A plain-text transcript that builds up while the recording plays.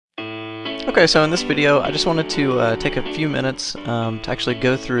Okay, so in this video I just wanted to take a few minutes to actually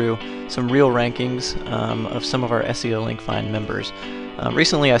go through some real rankings of some of our SEO Link Find members.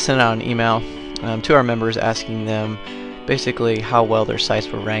 Recently I sent out an email to our members asking them basically how well their sites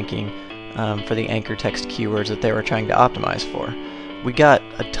were ranking for the anchor text keywords that they were trying to optimize for. We got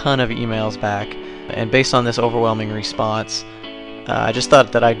a ton of emails back, and based on this overwhelming response, I just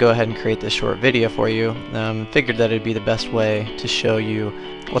thought that I'd go ahead and create this short video for you. Figured that it'd be the best way to show you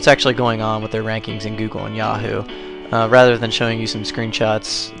what's actually going on with their rankings in Google and Yahoo, rather than showing you some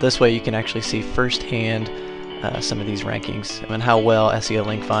screenshots. This way you can actually see firsthand some of these rankings and how well SEO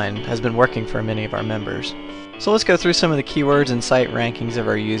Link Find has been working for many of our members. So let's go through some of the keywords and site rankings of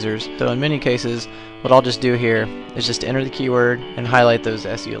our users. So in many cases, what I'll just do here is just enter the keyword and highlight those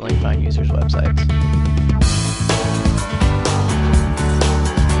SEO Link Find users' websites.